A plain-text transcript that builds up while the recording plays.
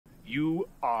You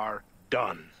are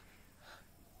done.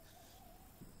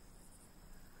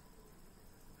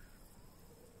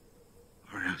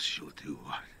 Or else you'll do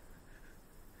what?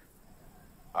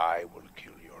 I will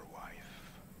kill your wife.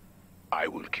 I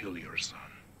will kill your son.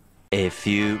 A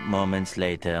few moments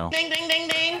later. Ding, ding, ding,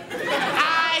 ding.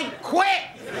 I quit.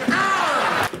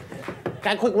 Ah!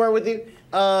 Got a quick word with you.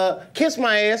 Kiss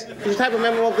my ass. Can you type a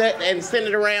memo of that and send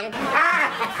it around?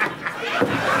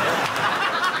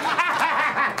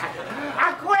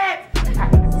 I quit.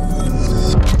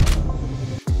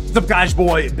 What's up, guys?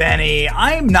 Boy, Benny.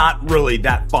 I'm not really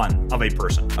that fun of a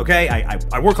person, okay?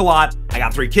 I work a lot, I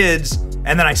got 3 kids,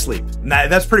 and then I sleep. And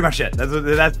that's pretty much it. That's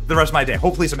the rest of my day.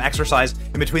 Hopefully some exercise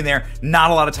in between there.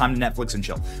 Not a lot of time to Netflix and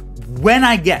chill. When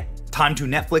I get time to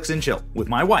Netflix and chill with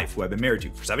my wife, who I've been married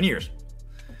to for 7 years,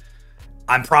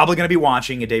 I'm probably going to be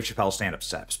watching a Dave Chapelle stand-up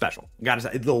special. Gotta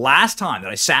say, the last time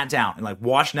that I sat down and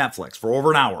watched Netflix for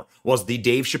over an hour was the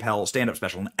Dave Chapelle stand-up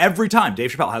special. And every time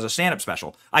Dave Chapelle has a stand-up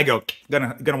special, I go,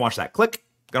 gonna watch that. Click,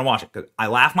 gonna watch it. 'Cause I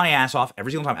laugh my ass off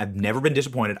every single time. I've never been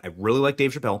disappointed. I really like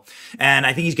Dave Chapelle. And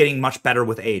I think he's getting much better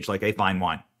with age, like a fine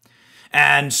wine.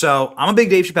 And so I'm a big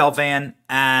Dave Chapelle fan,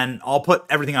 and I'll put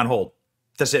everything on hold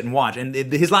to sit and watch. And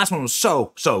his last one was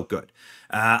so good.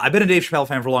 I've been a Dave Chapelle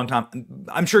fan for a long time.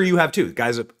 I'm sure you have too.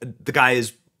 The guy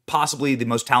is possibly the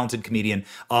most talented comedian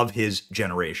of his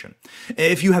generation.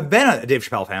 If you have been a Dave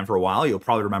Chapelle fan for a while, you'll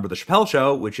probably remember The Chapelle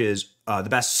Show, which is the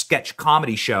best sketch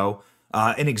comedy show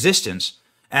in existence.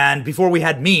 And before we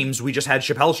had memes, we just had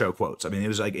Chappelle Show quotes. I mean, it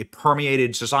was like it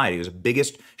permeated society. It was the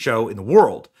biggest show in the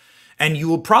world. And you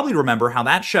will probably remember how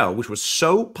that show, which was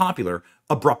so popular,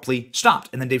 abruptly stopped,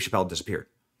 and then Dave Chapelle disappeared.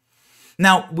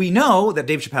 Now, we know that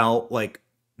Dave Chapelle,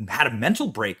 had a mental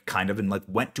break, kind of, and,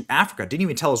 went to Africa. Didn't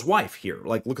even tell his wife here.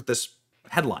 Look at this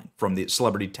headline from the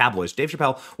celebrity tabloids. Dave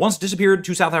Chapelle once disappeared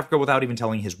to South Africa without even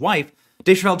telling his wife.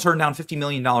 Dave Chapelle turned down $50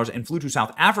 million and flew to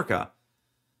South Africa.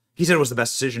 He said it was the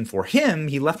best decision for him.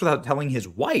 He left without telling his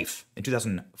wife. In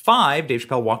 2005, Dave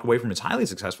Chapelle walked away from his highly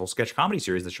successful sketch comedy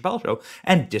series, The Chapelle Show,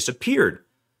 and disappeared.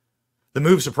 The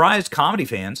move surprised comedy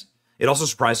fans. It also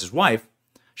surprised his wife.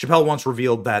 Chapelle once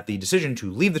revealed that the decision to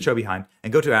leave the show behind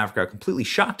and go to Africa completely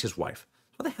shocked his wife.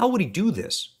 Why the hell would he do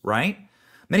this, right?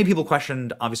 Many people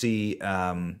questioned, obviously,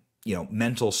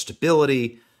 mental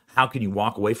stability. How can you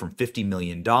walk away from $50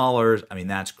 million? I mean,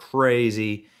 that's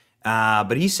crazy.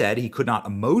 But he said he could not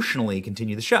emotionally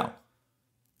continue the show.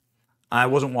 I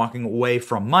wasn't walking away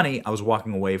from money. I was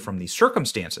walking away from the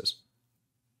circumstances.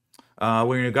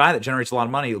 When you're a guy that generates a lot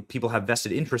of money, people have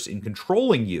vested interest in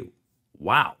controlling you.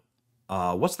 Wow.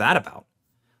 What's that about?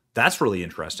 That's really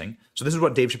interesting. So this is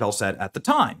what Dave Chapelle said at the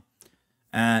time.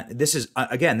 This is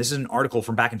an article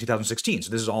from back in 2016. So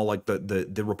this is all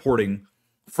the reporting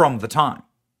from the time.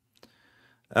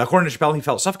 According to Chapelle, he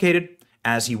felt suffocated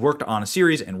as he worked on a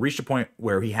series and reached a point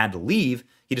where he had to leave.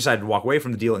 He decided to walk away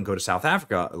from the deal and go to South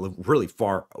Africa, really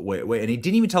far away. And he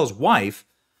didn't even tell his wife.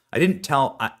 I didn't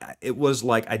tell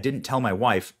my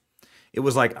wife. It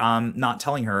was like I'm not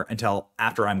telling her until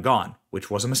after I'm gone,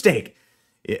 which was a mistake.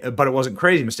 But it wasn't a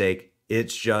crazy mistake.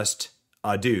 It's just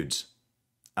dudes.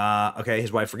 Okay,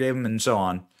 his wife forgave him and so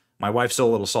on. My wife's still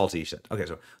a little salty, he said. Okay,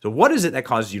 so what is it that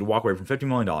causes you to walk away from $50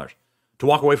 million, to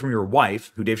walk away from your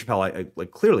wife, who Dave Chapelle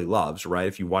clearly loves, right,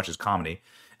 if you watch his comedy,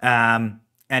 and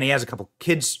he has a couple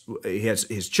kids, he has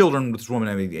his children with this woman.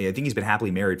 I mean, I think he's been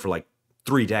happily married for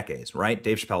 3 decades, right?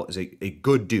 Dave Chapelle is a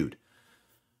good dude.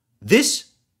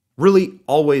 This really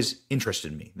always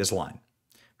interested me, this line.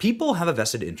 People have a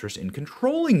vested interest in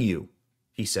controlling you,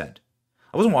 he said.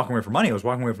 I wasn't walking away from money. I was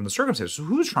walking away from the circumstances. So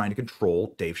who's trying to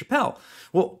control Dave Chapelle?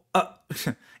 Well,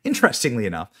 interestingly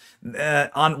enough,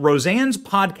 on Roseanne's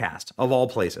podcast, of all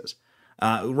places,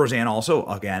 Roseanne also,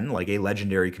 again, like a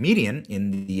legendary comedian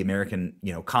in the American,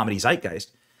 comedy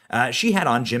zeitgeist, she had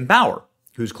on Jim Bauer,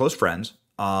 who's close friends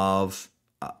of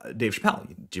Dave Chapelle.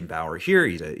 Jim Bauer here,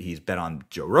 he's been on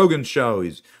Joe Rogan's show.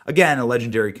 He's, again, a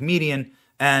legendary comedian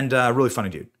and a really funny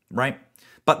dude, right?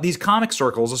 But these comic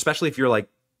circles, especially if you're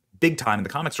big time in the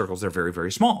comic circles, they're very,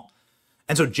 very small.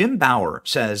 And so Jim Bauer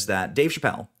says that Dave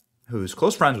Chapelle, who's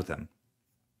close friends with him,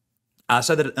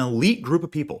 said that an elite group of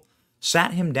people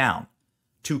sat him down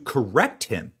to correct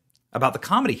him about the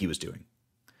comedy he was doing.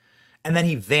 And then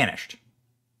he vanished.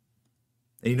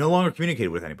 And he no longer communicated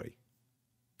with anybody.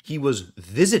 He was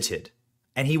visited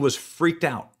and he was freaked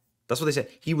out. That's what they said.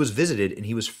 He was visited and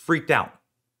he was freaked out.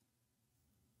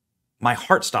 My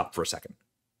heart stopped for a second.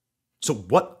 So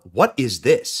what is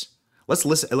this? Let's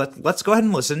listen. Let's go ahead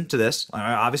and listen to this.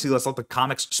 Obviously, let's let the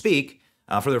comics speak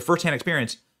for their firsthand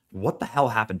experience. What the hell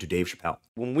happened to Dave Chapelle?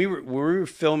 When we were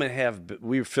filming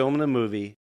a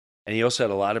movie, and he also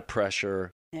had a lot of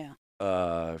pressure Yeah.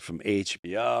 From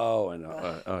HBO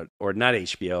and or not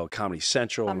HBO, Comedy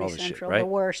Central and all Comedy this shit, Central, right? the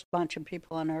worst bunch of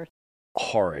people on earth.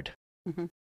 Horrid. Mhm.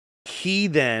 He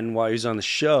then, while he was on the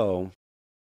show,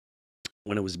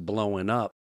 when it was blowing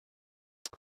up,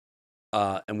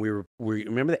 and we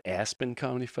remember the Aspen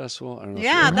Comedy Festival? I don't know if you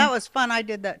Yeah, remember. that was fun. I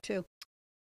did that too.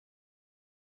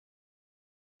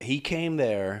 He came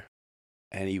there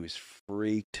and he was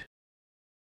freaked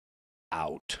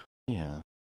out. Yeah.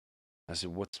 I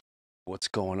said, what's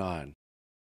going on?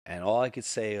 And all I could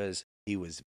say is he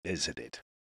was visited.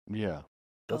 Yeah.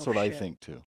 That's Oh, what I shit. think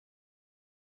too.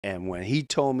 And when he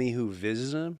told me who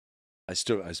visited him,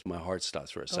 my heart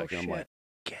stopped for a second. I'm shit. like,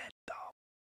 get the.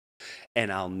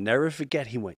 And I'll never forget,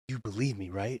 he went, you believe me,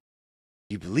 right?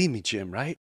 You believe me, Jim,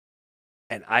 right?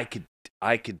 And I could,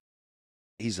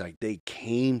 he's like, they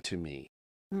came to me.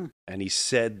 Hmm. And he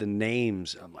said the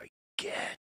names. I'm like,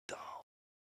 get the.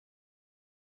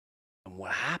 And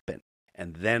what happened?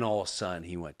 And then all of a sudden,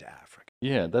 he went to Africa.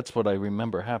 Yeah, that's what I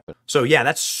remember happened. So yeah,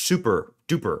 that's super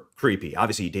duper creepy.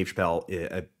 Obviously, Dave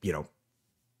Chappelle,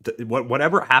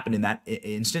 whatever happened in that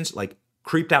instance, like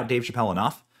creeped out Dave Chappelle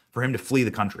enough for him to flee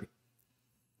the country.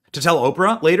 To tell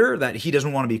Oprah later that he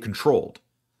doesn't want to be controlled.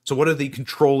 So what are the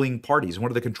controlling parties?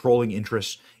 What are the controlling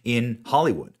interests in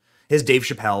Hollywood? Has Dave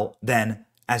Chappelle then,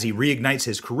 as he reignites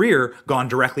his career, gone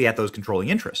directly at those controlling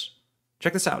interests?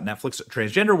 Check this out. Netflix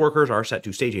transgender workers are set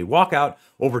to stage a walkout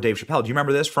over Dave Chappelle. Do you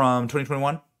remember this from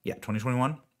 2021? Yeah,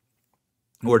 2021.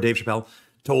 Where Dave Chappelle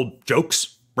told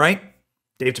jokes, right?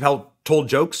 Dave Chappelle told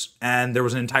jokes, and there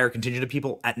was an entire contingent of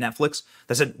people at Netflix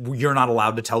that said, you're not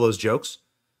allowed to tell those jokes.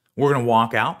 We're going to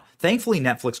walk out. Thankfully,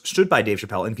 Netflix stood by Dave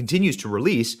Chappelle and continues to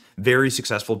release very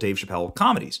successful Dave Chappelle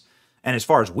comedies. And as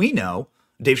far as we know,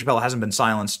 Dave Chappelle hasn't been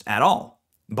silenced at all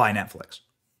by Netflix.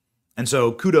 And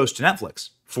so kudos to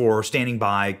Netflix for standing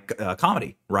by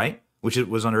comedy, right? Which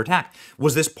was under attack.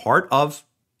 Was this part of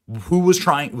who was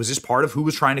trying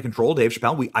to control Dave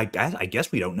Chappelle? I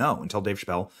guess we don't know until Dave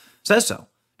Chappelle says so.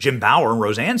 Jim Bauer and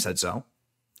Roseanne said so,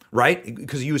 right?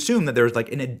 Because you assume that there's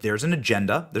there's an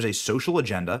agenda, there's a social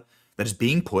agenda that is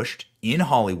being pushed in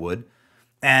Hollywood,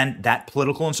 and that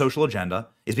political and social agenda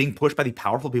is being pushed by the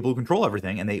powerful people who control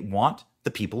everything, and they want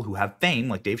the people who have fame,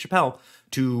 like Dave Chappelle,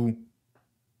 to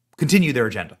continue their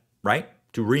agenda, right?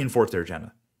 To reinforce their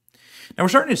agenda. Now we're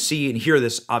starting to see and hear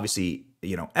this, obviously,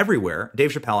 everywhere.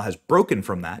 Dave Chappelle has broken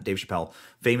from that. Dave Chappelle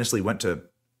famously went to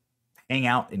hang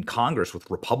out in Congress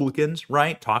with Republicans,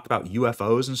 right? Talk about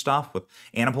UFOs and stuff with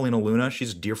Anna Paulina Luna.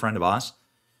 She's a dear friend of us.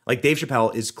 Like, Dave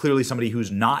Chappelle is clearly somebody who's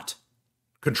not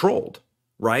controlled,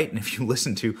 right? And if you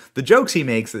listen to the jokes he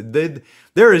makes,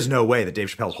 there is no way that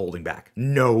Dave Chappelle's holding back.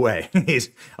 No way. He's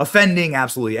offending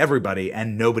absolutely everybody,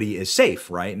 and nobody is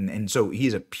safe, right? And so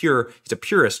he's a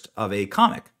purist of a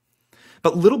comic.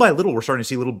 But little by little, we're starting to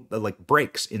see little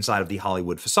breaks inside of the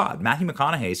Hollywood facade. Matthew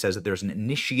McConaughey says that there's an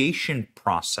initiation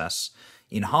process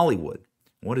in Hollywood.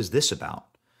 What is this about?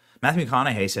 Matthew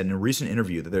McConaughey said in a recent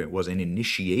interview that there was an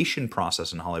initiation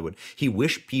process in Hollywood. He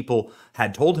wished people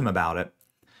had told him about it.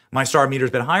 My star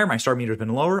meter's been higher, my star meter's been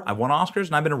lower. I've won Oscars,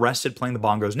 and I've been arrested playing the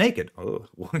bongos naked. Oh,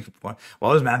 why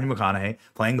was Matthew McConaughey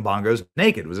playing the bongos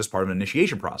naked? Was this part of an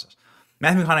initiation process?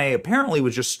 Matthew McConaughey apparently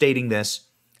was just stating this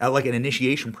like an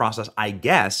initiation process, I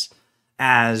guess,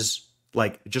 as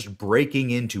like just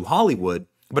breaking into Hollywood,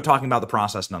 but talking about the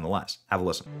process nonetheless. Have a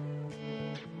listen.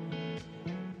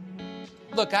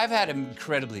 Look, I've had an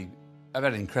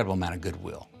incredible amount of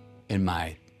goodwill in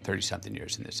my 30-something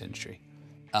years in this industry.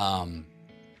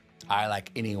 I,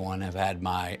 like anyone, have had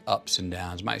my ups and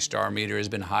downs. My star meter has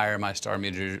been higher, my star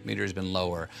meter has been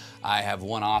lower. I have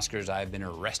won Oscars, I've been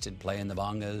arrested playing the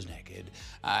bongos naked.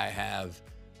 I have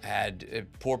had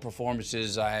poor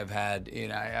performances, I've had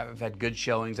good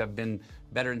showings, I've been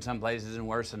better in some places and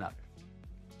worse than others.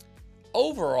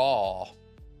 Overall,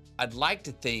 I'd like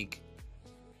to think,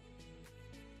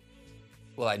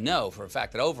 well, I know for a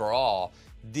fact that overall,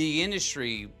 the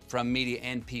industry, from media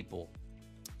and people,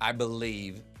 I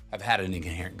believe, have had an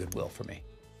inherent goodwill for me.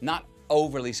 Not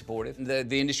overly supportive.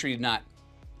 The industry did not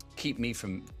keep me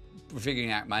from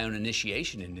figuring out my own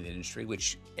initiation into the industry,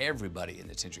 which everybody in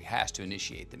this industry has to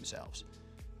initiate themselves.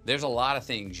 There's a lot of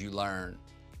things you learn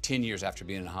 10 years after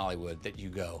being in Hollywood that you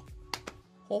go,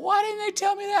 well, why didn't they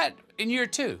tell me that in year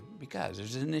 2? Because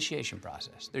there's an initiation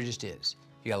process. There just is.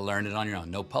 You gotta learn it on your own.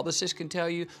 No publicist can tell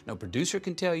you, no producer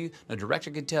can tell you, no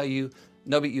director can tell you,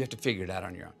 nobody, you have to figure it out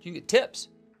on your own. You can get tips,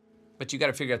 but you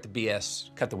gotta figure out the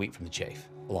BS, cut the wheat from the chaff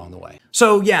along the way.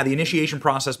 So yeah, the initiation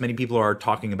process, many people are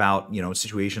talking about,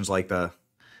 situations like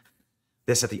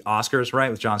this at the Oscars, right?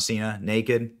 With John Cena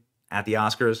naked at the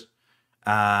Oscars.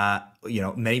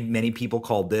 Many people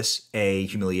called this a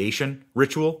humiliation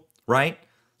ritual, right?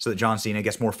 So that John Cena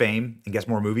gets more fame and gets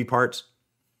more movie parts.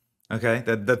 Okay,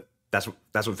 that's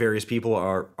what various people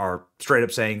are straight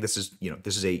up saying. This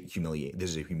is a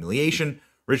humiliation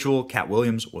ritual. Cat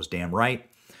Williams was damn right.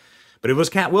 But it was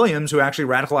Cat Williams who actually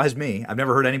radicalized me. I've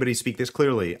never heard anybody speak this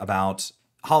clearly about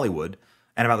Hollywood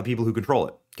and about the people who control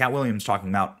it. Cat Williams talking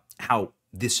about how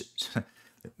this,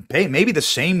 maybe the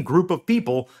same group of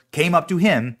people came up to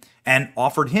him and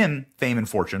offered him fame and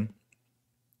fortune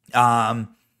to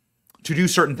do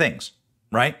certain things,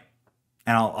 right?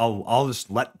 And I'll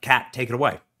just let Cat take it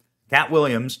away. Cat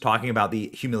Williams talking about the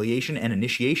humiliation and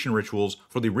initiation rituals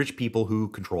for the rich people who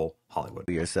control Hollywood.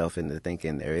 Yourself into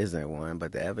thinking there isn't one,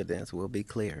 but the evidence will be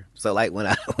clear. So like when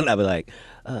I be like,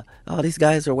 oh, these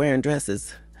guys are wearing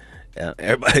dresses.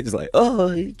 Everybody's like, oh,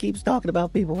 he keeps talking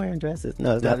about people wearing dresses.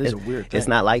 No, it's that is a weird thing. It's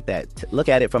not like that. Look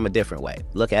at it from a different way.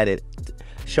 Look at it.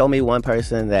 Show me one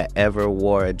person that ever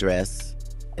wore a dress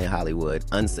in Hollywood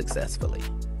unsuccessfully.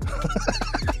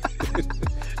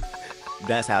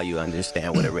 That's how you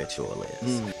understand what a ritual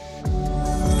is.